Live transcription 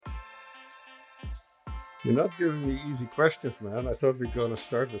You're not giving me easy questions, man. I thought we were going to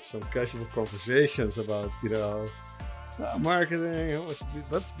start with some casual conversations about, marketing,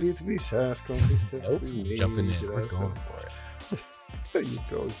 what's B2B SaaS companies Nope, typically need, jumping in. We're going for it. You're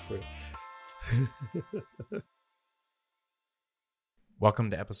going for it. Welcome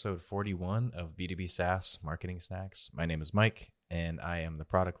to episode 41 of B2B SaaS Marketing Snacks. My name is Mike, and I am the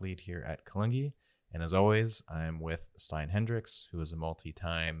product lead here at Kalungi. And as always, I'm with Stein Hendricks, who is a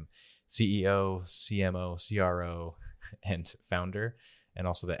multi-time CEO, CMO, CRO, and founder, and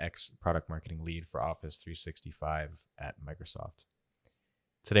also the ex-product marketing lead for Office 365 at Microsoft.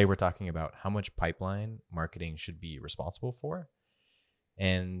 Today, we're talking about how much pipeline marketing should be responsible for.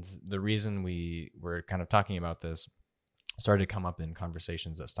 And the reason we were kind of talking about this started to come up in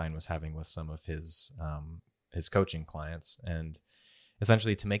conversations that Stein was having with some of his coaching clients, and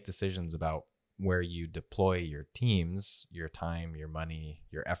essentially to make decisions about where you deploy your teams, your time, your money,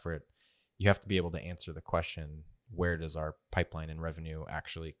 your effort, you have to be able to answer the question, where does our pipeline and revenue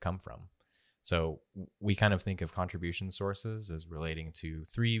actually come from? So we kind of think of contribution sources as relating to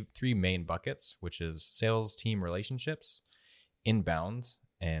three main buckets, which is sales team relationships, inbound,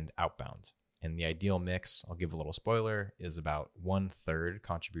 and outbound. And the ideal mix, I'll give a little spoiler, is about 1/3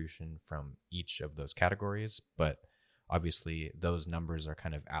 contribution from each of those categories. But obviously, those numbers are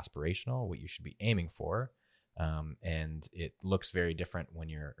kind of aspirational, what you should be aiming for. And it looks very different when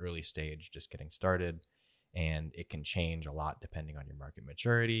you're early stage, just getting started. And it can change a lot depending on your market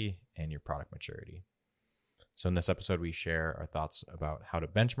maturity and your product maturity. So in this episode, we share our thoughts about how to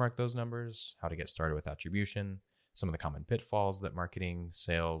benchmark those numbers, how to get started with attribution, some of the common pitfalls that marketing,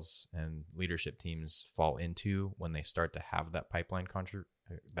 sales, and leadership teams fall into when they start to have that pipeline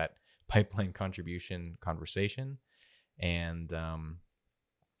contribution conversation. And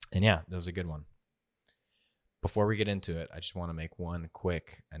yeah, this is a good one. Before we get into it, I just want to make one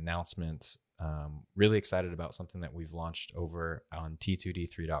quick announcement. Really excited about something that we've launched over on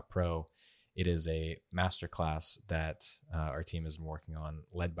T2D3.pro. It is a masterclass that our team has been working on,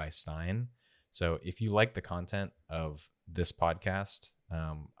 led by Stein. So if you like the content of this podcast,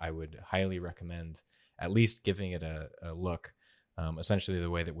 I would highly recommend at least giving it a look. Essentially,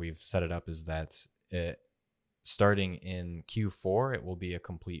 the way that we've set it up is that starting in Q4, it will be a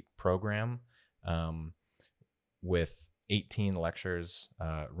complete program with 18 lectures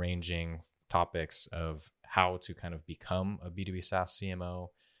ranging topics of how to kind of become a B2B SaaS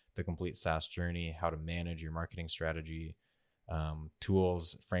CMO, the complete SaaS journey, how to manage your marketing strategy,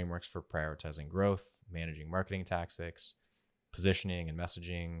 tools, frameworks for prioritizing growth, managing marketing tactics, positioning and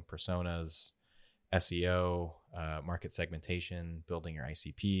messaging, personas, SEO, market segmentation, building your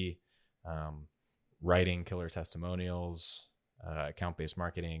ICP, writing killer testimonials, account-based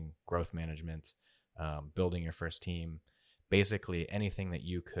marketing, growth management, building your first team, basically anything that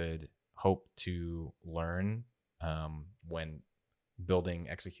you could hope to learn when building,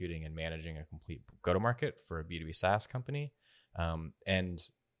 executing, and managing a complete go-to-market for a B2B SaaS company. And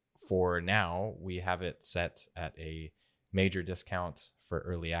for now, we have it set at a major discount for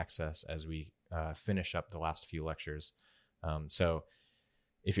early access as we finish up the last few lectures. So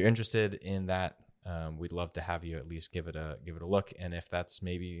if you're interested in that, we'd love to have you at least give it a look. And if that's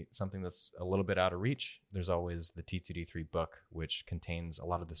maybe something that's a little bit out of reach, there's always the T2D3 book, which contains a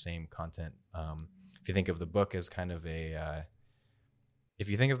lot of the same content. If you think of the book as kind of a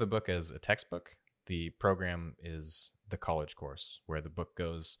textbook, the program is the college course, where the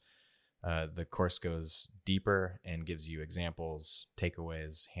course goes deeper and gives you examples,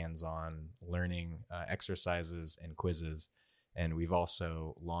 takeaways, hands-on learning, exercises, and quizzes. And we've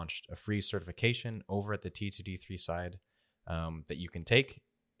also launched a free certification over at the T2D3 side that you can take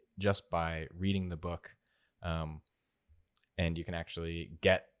just by reading the book. And you can actually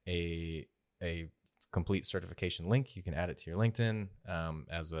get a complete certification link. You can add it to your LinkedIn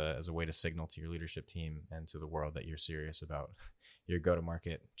as a way to signal to your leadership team and to the world that you're serious about your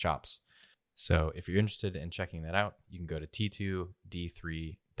go-to-market chops. So if you're interested in checking that out, you can go to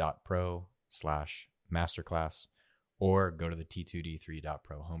t2d3.pro/masterclass or go to the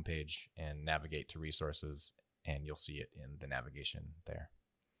t2d3.pro homepage and navigate to resources, and you'll see it in the navigation there.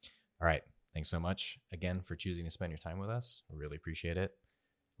 All right. Thanks so much again for choosing to spend your time with us. I really appreciate it.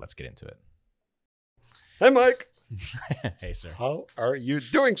 Let's get into it. Hey, Mike. Hey, sir. How are you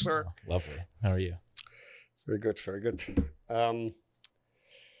doing, sir? Oh, lovely. How are you? Very good, very good. I've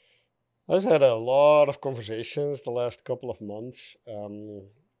had a lot of conversations the last couple of months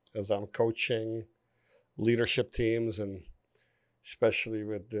as I'm coaching leadership teams, and especially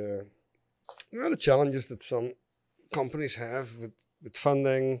with the challenges that some companies have with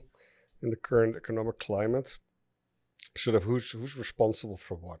funding in the current economic climate. sort of who's responsible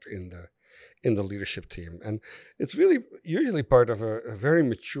for what in the leadership team. And it's really usually part of a very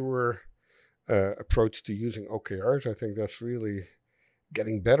mature approach to using OKRs. I think that's really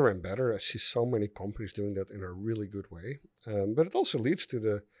getting better and better. I see so many companies doing that in a really good way. But it also leads to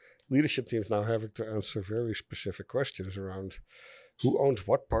the leadership teams now having to answer very specific questions around who owns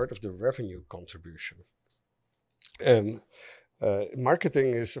what part of the revenue contribution. And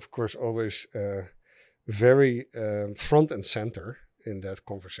marketing is, of course, always very front and center in that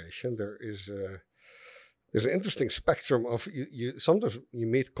conversation. There's an interesting spectrum of sometimes you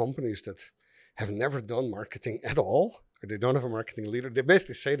meet companies that have never done marketing at all, or they don't have a marketing leader. They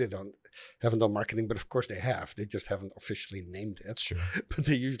basically say they haven't done marketing, but of course they have. They just haven't officially named it. Sure. But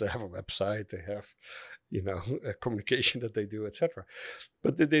they usually have a website. They have, a communication that they do, etc.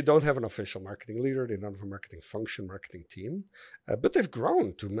 But they don't have an official marketing leader. They don't have a marketing function, marketing team. But they've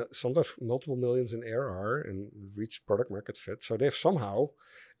grown to sometimes multiple millions in ARR and reached product market fit. So they've somehow,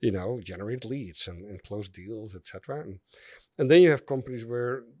 generated leads and closed deals, etc. And then you have companies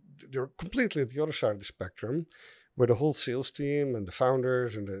where they're completely at the other side of the spectrum, where the whole sales team and the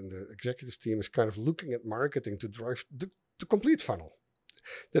founders and the executive team is kind of looking at marketing to drive the complete funnel.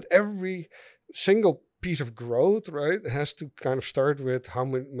 That every single piece of growth, right, has to kind of start with how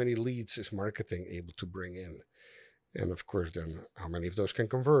many leads is marketing able to bring in. And of course, then how many of those can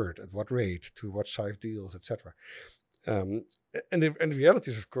convert, at what rate, to what size deals, etc. And the reality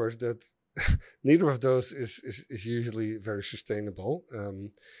is, of course, that neither of those is usually very sustainable.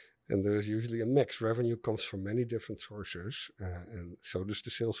 And there's usually a mix. Revenue comes from many different sources, and so does the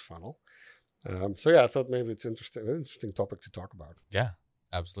sales funnel. I thought maybe it's an interesting topic to talk about. Yeah,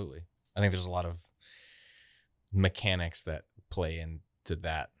 absolutely. I think there's a lot of mechanics that play into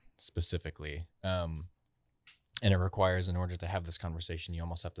that specifically. And it requires, in order to have this conversation, you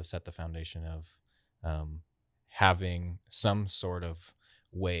almost have to set the foundation of having some sort of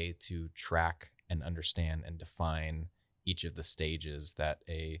way to track and understand and define each of the stages that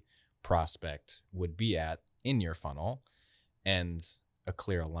a prospect would be at in your funnel, and a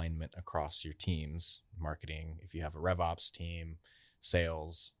clear alignment across your teams, marketing, if you have a RevOps team,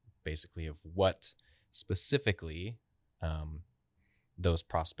 sales, basically of what specifically those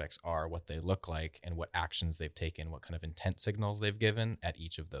prospects are, what they look like, and what actions they've taken, what kind of intent signals they've given at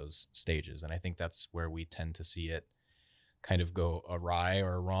each of those stages. And I think that's where we tend to see it kind of go awry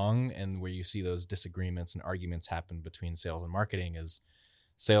or wrong, and where you see those disagreements and arguments happen between sales and marketing is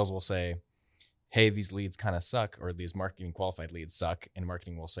sales will say, hey, these leads kind of suck, or these marketing qualified leads suck. And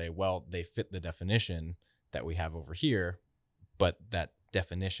marketing will say, well, they fit the definition that we have over here, but that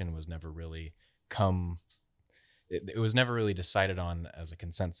definition was never really it was never really decided on as a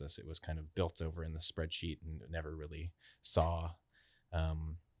consensus. It was kind of built over in the spreadsheet and never really saw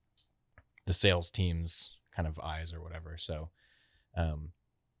the sales team's kind of eyes or whatever. So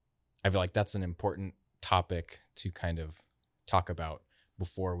I feel like that's an important topic to kind of talk about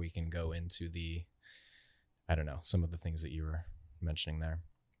before we can go into some of the things that you were mentioning there.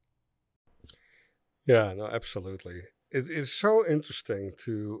 Yeah, no, absolutely. It is so interesting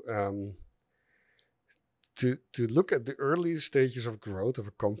to look at the early stages of growth of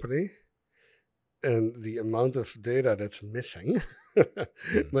a company and the amount of data that's missing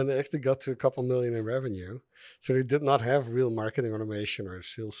when they actually got to a couple million in revenue. So they did not have real marketing automation or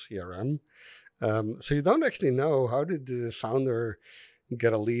sales CRM. So you don't actually know, how did the founder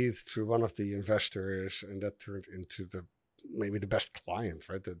get a lead through one of the investors, and that turned into maybe the best client,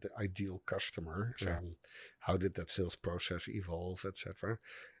 right? The ideal customer. Sure. How did that sales process evolve, etc.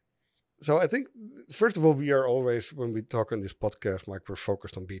 So I think, first of all, we are always, when we talk on this podcast, Mike, we're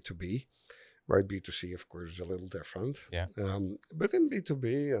focused on B2B, right? B2C, of course, is a little different. Yeah. But in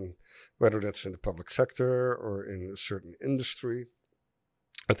B2B, and whether that's in the public sector or in a certain industry,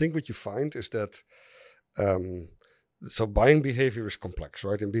 I think what you find is that so buying behavior is complex,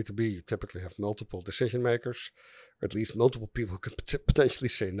 right? In B2B, you typically have multiple decision makers, or at least multiple people who can potentially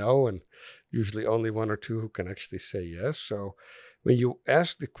say no, and usually only one or two who can actually say yes. So when you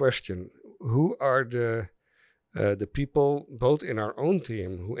ask the question, who are the people, both in our own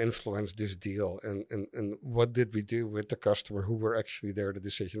team, who influenced this deal, and what did we do with the customer, who were actually there, the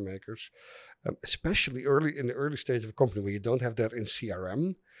decision makers, especially in the early stage of a company where you don't have that in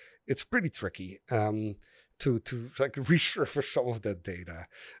CRM, it's pretty tricky to like resurface some of that data.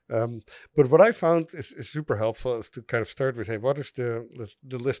 But what I found is super helpful is to kind of start with, hey, what is the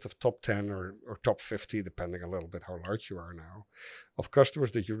list of top 10 or top 50, depending a little bit how large you are now, of customers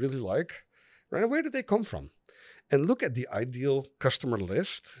that you really like, right? Where did they come from? And look at the ideal customer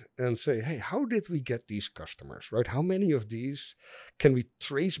list and say, hey, how did we get these customers, right? How many of these can we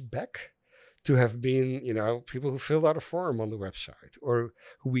trace back to have been, people who filled out a form on the website, or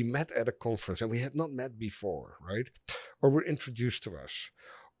who we met at a conference and we had not met before, right? Or were introduced to us.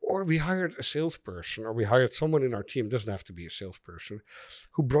 Or we hired a salesperson, or we hired someone in our team, doesn't have to be a salesperson,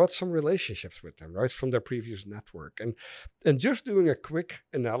 who brought some relationships with them, right, from their previous network. And just doing a quick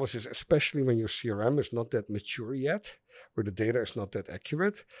analysis, especially when your CRM is not that mature yet, where the data is not that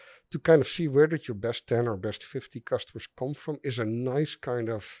accurate, to kind of see where did your best 10 or best 50 customers come from, is a nice kind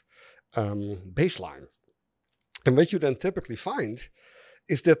of baseline. And what you then typically find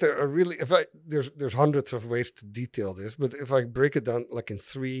is that there are really, there's hundreds of ways to detail this, but if I break it down like in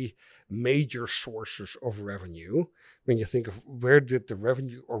 3 major sources of revenue, when you think of where did the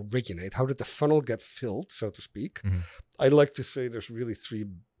revenue originate, how did the funnel get filled, so to speak, I like to say there's really 3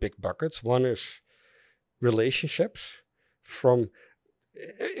 big buckets. One is relationships from,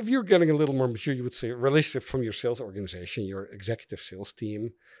 if you're getting a little more mature, you would say relationships from your sales organization, your executive sales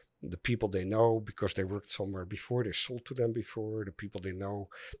team, the people they know because they worked somewhere before, they sold to them before, the people they know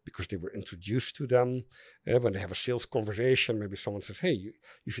because they were introduced to them. When they have a sales conversation, maybe someone says, hey,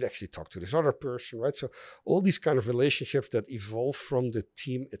 you should actually talk to this other person, right? So all these kind of relationships that evolve from the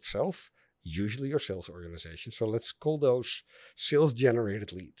team itself, usually your sales organization. So let's call those sales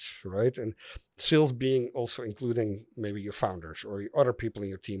generated leads, right? And sales being also including maybe your founders or other people in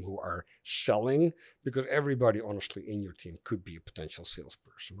your team who are selling, because everybody honestly in your team could be a potential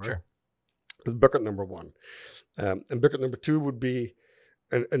salesperson, right? Sure. That's bucket number 1. And bucket number 2 would be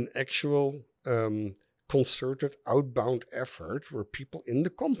an actual concerted outbound effort where people in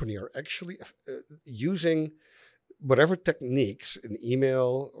the company are actually using whatever techniques, an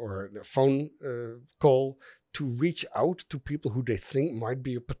email or a phone call, to reach out to people who they think might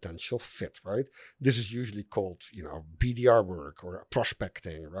be a potential fit, right? This is usually called, BDR work or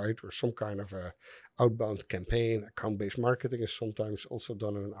prospecting, right? Or some kind of a outbound campaign. Account-based marketing is sometimes also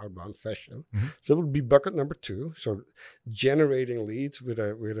done in an outbound fashion. So it would be bucket number 2. So generating leads with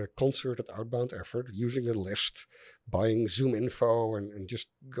a concerted outbound effort, using a list, buying Zoom info, and just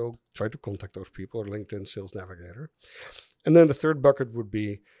go try to contact those people, or LinkedIn Sales Navigator. And then the third bucket would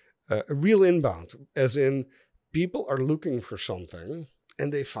be a real inbound, as in people are looking for something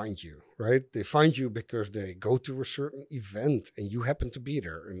and they find you, right? They find you because they go to a certain event and you happen to be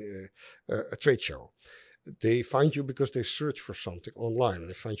there in a trade show. They find you because they search for something online.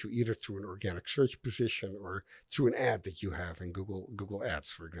 They find you either through an organic search position or through an ad that you have in Google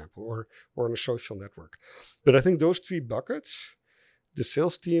Ads, for example, or on a social network. But I think those 3 buckets, the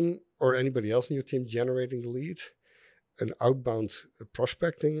sales team or anybody else in your team generating the lead, an outbound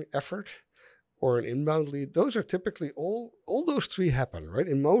prospecting effort, or an inbound lead, those are typically all those 3 happen, right?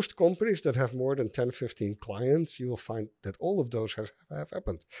 In most companies that have more than 10, 15 clients, you will find that all of those have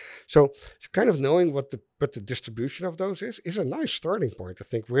happened. So kind of knowing what the distribution of those is a nice starting point to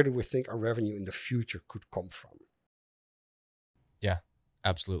think, where do we think our revenue in the future could come from? Yeah,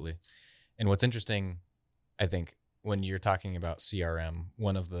 absolutely. And what's interesting, I think, when you're talking about CRM,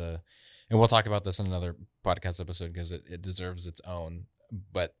 and we'll talk about this in another podcast episode because it deserves its own.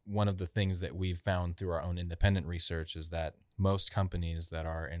 But one of the things that we've found through our own independent research is that most companies that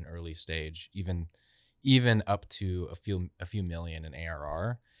are in early stage, even up to a few million in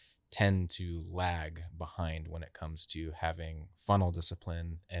ARR, tend to lag behind when it comes to having funnel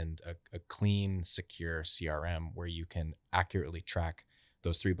discipline and a clean, secure CRM where you can accurately track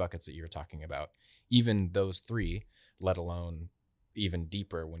those 3 buckets that you were talking about. Even those 3, let alone even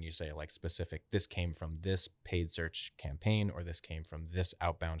deeper when you say like specific, this came from this paid search campaign, or this came from this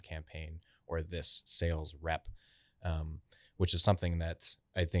outbound campaign, or this sales rep, which is something that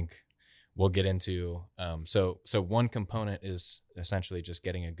I think we'll get into. So one component is essentially just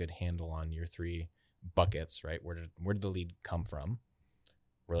getting a good handle on your 3 buckets, right? Where did the lead come from?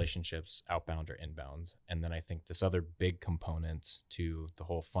 Relationships, outbound or inbound. And then I think this other big component to the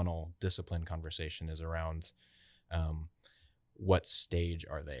whole funnel discipline conversation is around what stage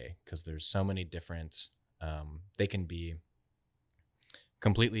are they? Because there's so many different, they can be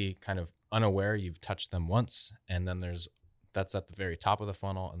completely kind of unaware you've touched them once. And then that's at the very top of the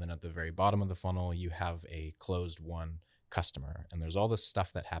funnel. And then at the very bottom of the funnel, you have a closed won customer. And there's all this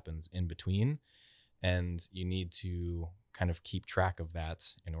stuff that happens in between. And you need to kind of keep track of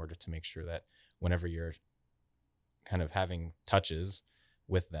that in order to make sure that whenever you're kind of having touches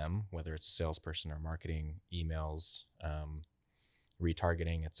with them, whether it's a salesperson or marketing, emails,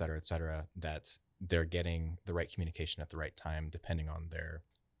 retargeting, et cetera, that they're getting the right communication at the right time, depending on their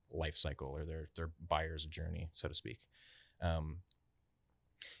life cycle or their buyer's journey, so to speak.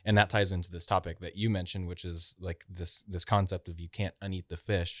 And that ties into this topic that you mentioned, which is like this concept of you can't uneat the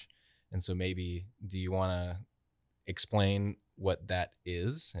fish. And so maybe, do you want to explain what that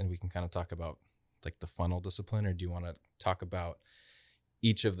is, and we can kind of talk about like the funnel discipline, or do you want to talk about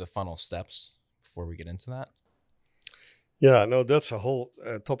each of the funnel steps before we get into that? Yeah, no, that's a whole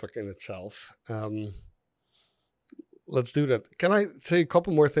topic in itself. Let's do that. Can I say a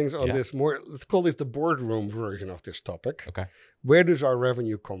couple more things on this? Let's call this the boardroom version of this topic. Okay. Where does our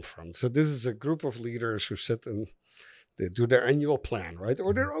revenue come from? So this is a group of leaders who sit and they do their annual plan, right?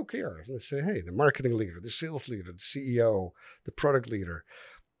 Or their OKR. They say, hey, the marketing leader, the sales leader, the CEO, the product leader,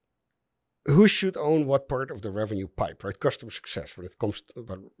 who should own what part of the revenue pipe, right? Customer success when it comes to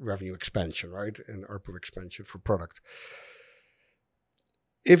about revenue expansion, right? And ARPU expansion for product.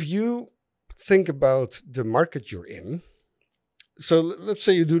 If you think about the market you're in, so let's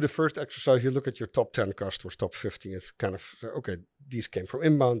say you do the first exercise, you look at your top 10 customers, top 15, it's kind of, okay, these came from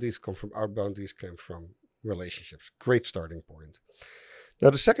inbound, these come from outbound, these came from relationships. Great starting point.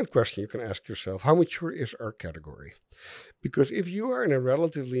 Now, the second question you can ask yourself, how mature is our category? Because if you are in a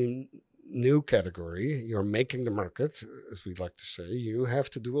relatively new category, you're making the market, as we like to say, you have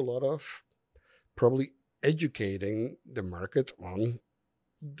to do a lot of probably educating the market on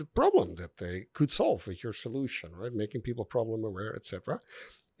the problem that they could solve with your solution, right? Making people problem aware, etc.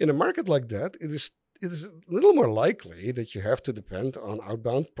 In a market like that, it is a little more likely that you have to depend on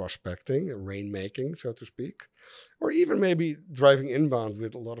outbound prospecting, rainmaking, so to speak, or even maybe driving inbound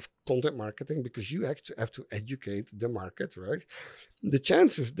with a lot of content marketing because you have to educate the market, right? The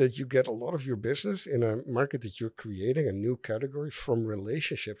chances that you get a lot of your business in a market that you're creating, a new category from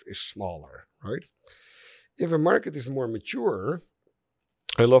relationships, is smaller, right? If a market is more mature,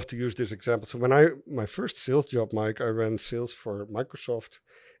 I love to use this example. So when my first sales job, Mike, I ran sales for Microsoft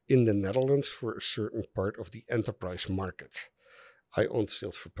in the Netherlands for a certain part of the enterprise market. I owned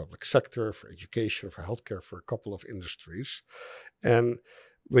sales for public sector, for education, for healthcare, for a couple of industries. And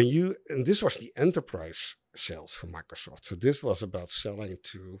this was the enterprise sales for Microsoft. So this was about selling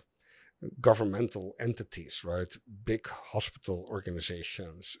to governmental entities, right? Big hospital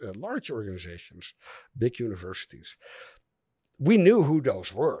organizations, large organizations, big universities. We knew who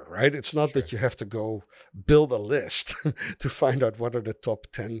those were, right? It's not that you have to go build a list to find out what are the top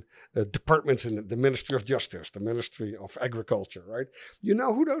 10 departments in the Ministry of Justice, the Ministry of Agriculture, right? You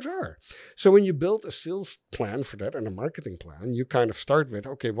know who those are. So when you build a sales plan for that and a marketing plan, you kind of start with,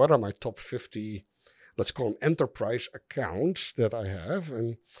 okay, what are my top 50, let's call them enterprise accounts that I have?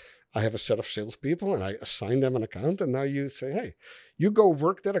 And I have a set of salespeople and I assign them an account. And now you say, hey, you go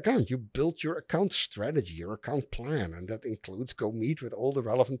work that account. You build your account strategy, your account plan. And that includes go meet with all the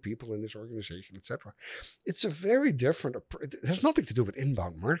relevant people in this organization, etc. It's a very different approach. It has nothing to do with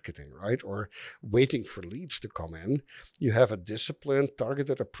inbound marketing, right? Or waiting for leads to come in. You have a disciplined,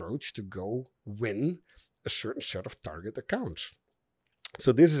 targeted approach to go win a certain set of target accounts.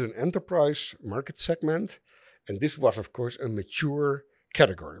 So this is an enterprise market segment. And this was, of course, a mature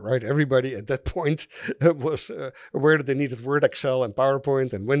category, right? Everybody at that point was aware that they needed Word, Excel, and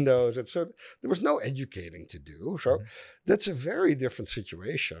PowerPoint and Windows. And so there was no educating to do. So that's a very different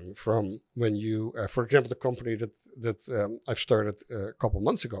situation from when you, for example, the company that I've started a couple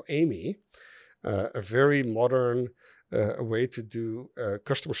months ago, Amy, a very modern a way to do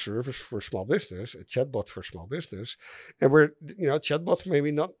customer service for small business, a chatbot for small business. And chatbots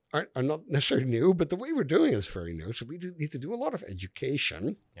maybe are not necessarily new, but the way we're doing it is very new. So we need to do a lot of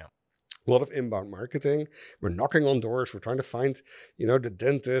education. Yeah. A lot of inbound marketing. We're knocking on doors. We're trying to find, the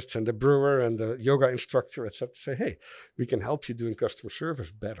dentists and the brewer and the yoga instructor, etc. Say, hey, we can help you doing customer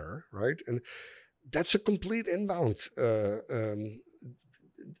service better, right? And that's a complete inbound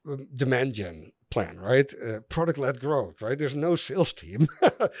demand gen plan, right? Product-led growth, right? There's no sales team.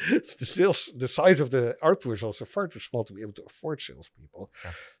 The size of the ARPU is also far too small to be able to afford salespeople.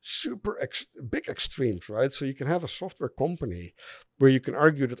 Yeah. Super big extremes, right? So you can have a software company where you can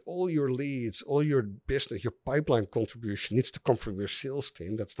argue that all your leads, all your business, your pipeline contribution needs to come from your sales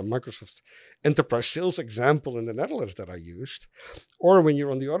team. That's the Microsoft Enterprise Sales example in the Netherlands that I used. Or when you're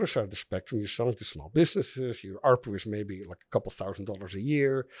on the other side of the spectrum, you're selling to small businesses, your ARPU is maybe like a couple $1,000s a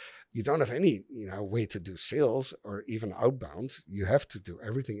year. You don't have any, way to do sales or even outbound. You have to do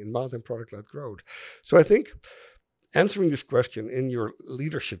everything inbound and product-led growth. So I think answering this question in your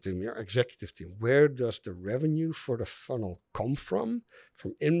leadership team, your executive team, where does the revenue for the funnel come from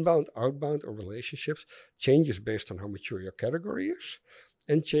inbound, outbound, or relationships, changes based on how mature your category is,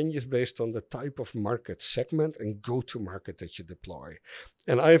 and changes based on the type of market segment and go-to-market that you deploy.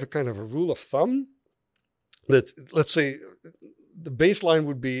 And I have a kind of a rule of thumb that, let's say, the baseline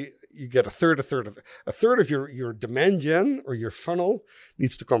would be you get a third of your demand gen or your funnel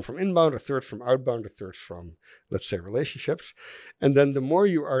needs to come from inbound, a third from outbound, a third from, let's say, relationships. And then the more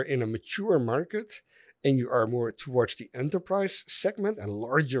you are in a mature market and you are more towards the enterprise segment and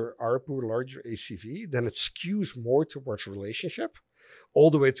larger ARPU, larger ACV, then it skews more towards relationship, all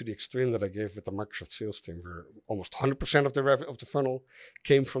the way to the extreme that I gave with the Microsoft sales team, where almost 100% of the funnel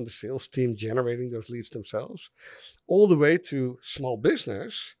came from the sales team generating those leads themselves, all the way to small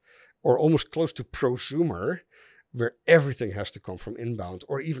business, or almost close to prosumer, where everything has to come from inbound,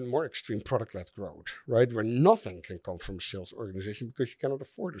 or even more extreme, product-led growth, right? Where nothing can come from a sales organization because you cannot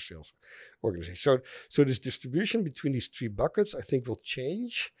afford a sales organization. So this distribution between these three buckets, I think, will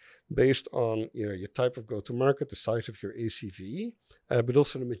change based on your type of go-to-market, the size of your ACV, but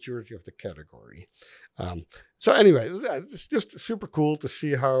also the maturity of the category. So anyway, it's just super cool to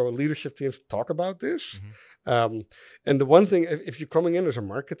see how leadership teams talk about this. And the one thing, if you're coming in as a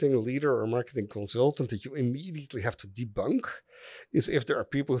marketing leader or a marketing consultant, that you immediately have to debunk is if there are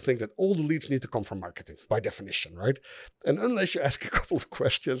people who think that all the leads need to come from marketing by definition, right? And unless you ask a couple of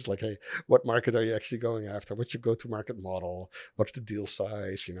questions like, hey, what market are you actually going after? What's your go-to-market model? What's the deal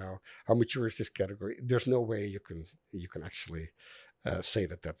size? How mature is this category? There's no way you can actually say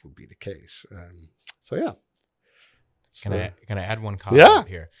that would be the case. So yeah. Can I add one comment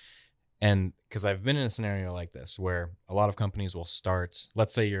here? And because I've been in a scenario like this where a lot of companies will start,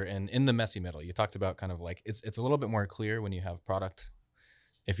 let's say you're in the messy middle. You talked about kind of like it's a little bit more clear when you have product.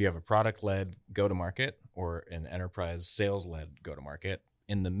 If you have a product-led go-to-market or an enterprise sales-led go-to-market,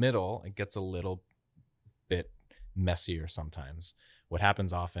 in the middle, it gets a little bit messier sometimes. What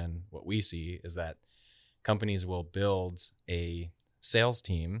happens often, what we see, is that companies will build a sales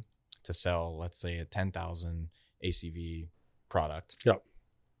team to sell, let's say, a 10,000 ACV product. Yeah.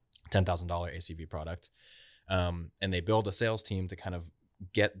 $10,000 ACV product. And they build a sales team to kind of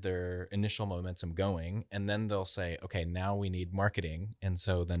get their initial momentum going. And then they'll say, okay, now we need marketing. And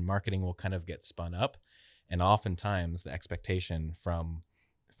so then marketing will kind of get spun up. And oftentimes the expectation from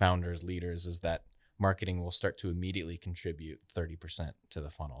founders, leaders is that marketing will start to immediately contribute 30% to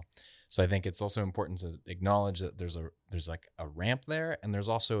the funnel. So I think it's also important to acknowledge that there's like a ramp there. And there's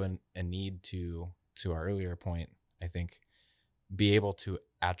also a need to our earlier point, I think, be able to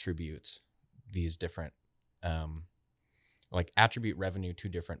attribute these different, attribute revenue to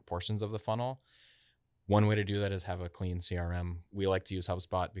different portions of the funnel. One way to do that is have a clean CRM. We like to use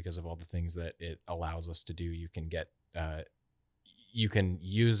HubSpot because of all the things that it allows us to do. You can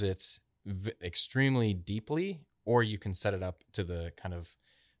use it extremely deeply, or you can set it up to the kind of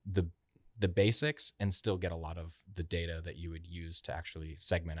the basics and still get a lot of the data that you would use to actually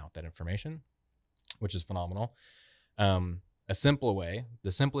segment out that information, which is phenomenal. The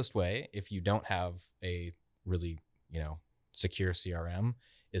simplest way, if you don't have a really, secure CRM,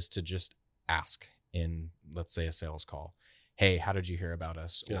 is to just ask in, let's say, a sales call, hey, how did you hear about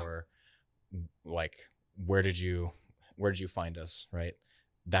us? Yeah. Or like, where did you find us? Right.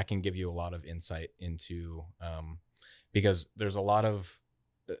 That can give you a lot of insight into, because there's a lot of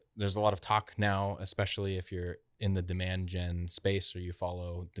talk now, especially if you're in the demand gen space or you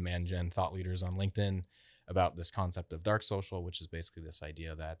follow demand gen thought leaders on LinkedIn, about this concept of dark social, which is basically this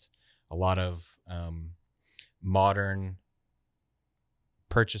idea that a lot of modern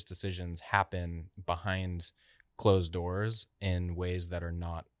purchase decisions happen behind closed doors in ways that are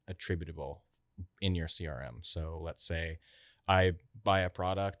not attributable in your CRM. So let's say I buy a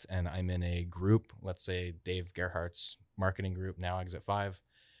product and I'm in a group, let's say Dave Gerhardt's marketing group, Now Exit 5,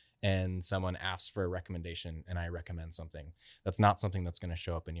 and someone asks for a recommendation and I recommend something. That's not something that's going to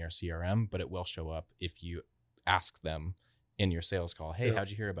show up in your CRM, but it will show up if you ask them in your sales call, hey, how'd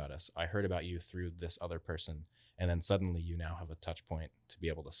you hear about us? I heard about you through this other person. And then suddenly you now have a touch point to be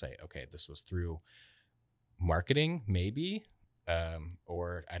able to say, okay, this was through marketing, maybe,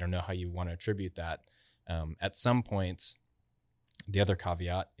 or I don't know how you want to attribute that. At some point, the other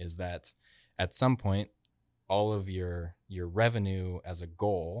caveat is that at some point, all of your revenue as a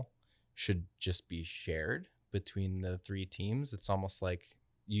goal should just be shared between the three teams. It's almost like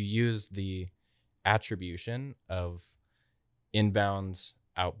you use the attribution of inbound,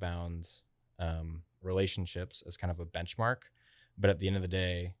 outbound relationships as kind of a benchmark. But at the end of the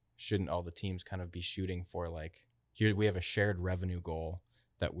day, shouldn't all the teams kind of be shooting for, like, here we have a shared revenue goal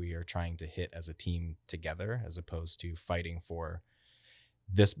that we are trying to hit as a team together, as opposed to fighting for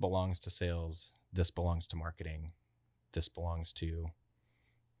this belongs to sales, this belongs to marketing, this belongs to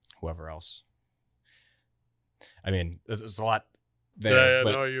whoever else. I mean, there's a lot there.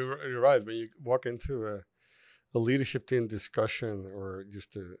 No, you're right. When you walk into a leadership team discussion or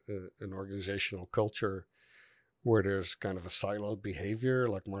just an organizational culture where there's kind of a siloed behavior,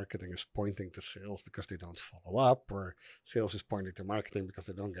 like marketing is pointing to sales because they don't follow up, or sales is pointing to marketing because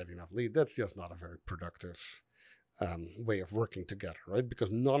they don't get enough lead, that's just not a very productive way of working together, right?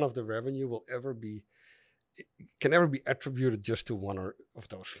 Because none of the revenue will can ever be attributed just to one of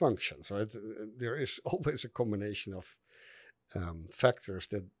those functions, right? There is always a combination of factors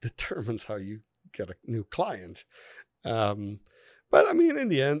that determines how you get a new client. But I mean, in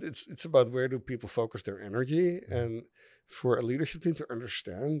the end, it's about where do people focus their energy, and for a leadership team to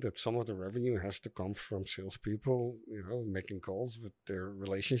understand that some of the revenue has to come from salespeople, making calls with their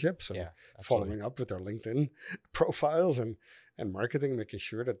relationships and following up with their LinkedIn profiles and marketing, making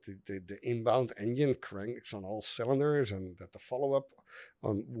sure that the inbound engine cranks on all cylinders, and that the follow-up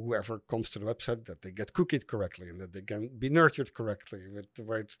on whoever comes to the website, that they get cookied correctly and that they can be nurtured correctly with the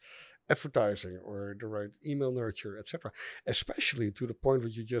right advertising or the right email nurture, etc. Especially to the point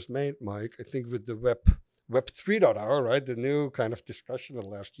that you just made, Mike, I think with the Web 3.0, right? The new kind of discussion of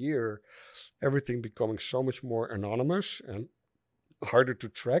last year, everything becoming so much more anonymous and harder to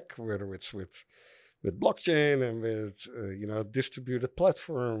track, whether it's with blockchain and with distributed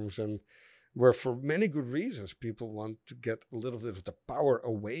platforms, and where for many good reasons people want to get a little bit of the power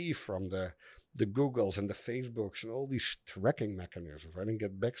away from the Googles and the Facebooks and all these tracking mechanisms, right, and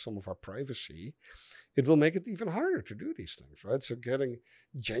get back some of our privacy. It will make it even harder to do these things, right? So getting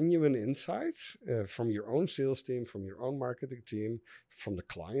genuine insights from your own sales team, from your own marketing team, from the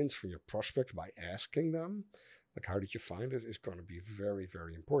clients, from your prospects, by asking them, like, how did you find it, is going to be very,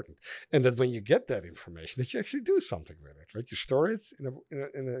 very important. And that when you get that information, that you actually do something with it, right? You store it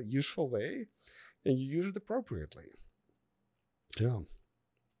in a useful way, and you use it appropriately. Yeah.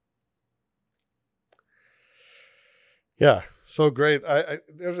 Yeah, so great.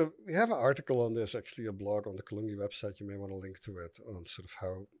 We have an article on this, actually, a blog on the Kalungi website. You may want to link to it, on sort of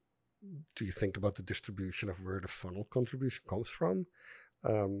how do you think about the distribution of where the funnel contribution comes from.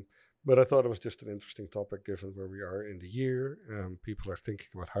 But I thought it was just an interesting topic given where we are in the year. People are thinking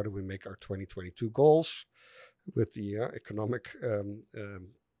about how do we make our 2022 goals with the economic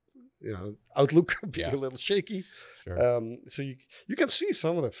outlook being a little shaky. Sure. So you can see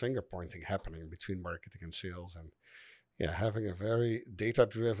some of that finger pointing happening between marketing and sales, and having a very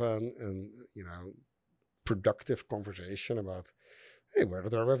data-driven and productive conversation about, hey, where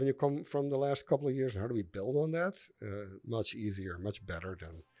did our revenue come from the last couple of years, and how do we build on that? Much easier, much better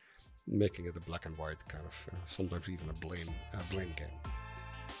than making it a black and white kind of, sometimes even a blame game.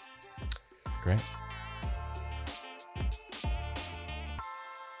 Great.